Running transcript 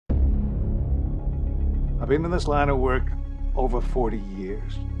I've been in this line of work over 40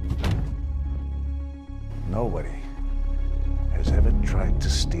 years. Nobody has ever tried to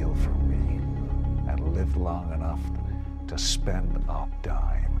steal from me and lived long enough to spend a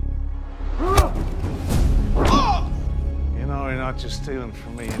dime. You know you're not just stealing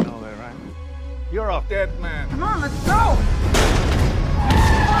from me, you know that, right? You're a dead man. Come on, let's go!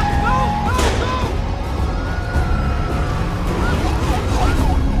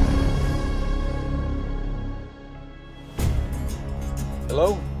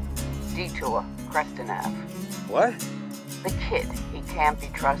 Hello? Detour, Creston Ave. What? The kid, he can't be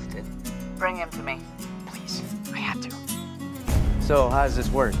trusted. Bring him to me. Please, I have to. So, how does this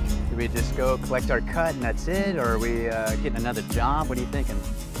work? Do we just go collect our cut and that's it? Or are we getting another job? What are you thinking?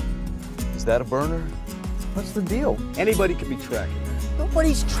 Is that a burner? What's the deal? Anybody could be tracking.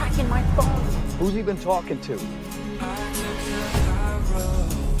 Nobody's tracking my phone. Who's he been talking to?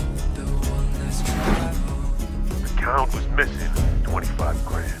 The count was missing 25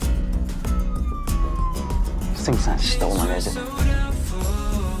 grand. This thing's not stolen, is it?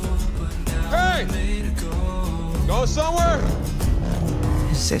 Hey! Go somewhere?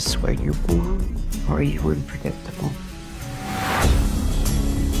 Is this where you're born, or are you unpredictable?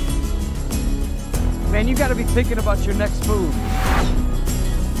 Man, you gotta be thinking about your next move.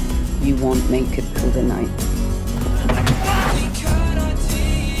 You won't make it through the night.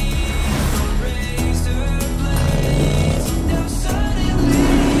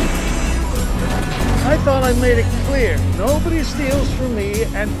 I thought I made it clear. Nobody steals from me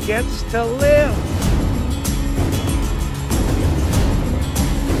and gets to live.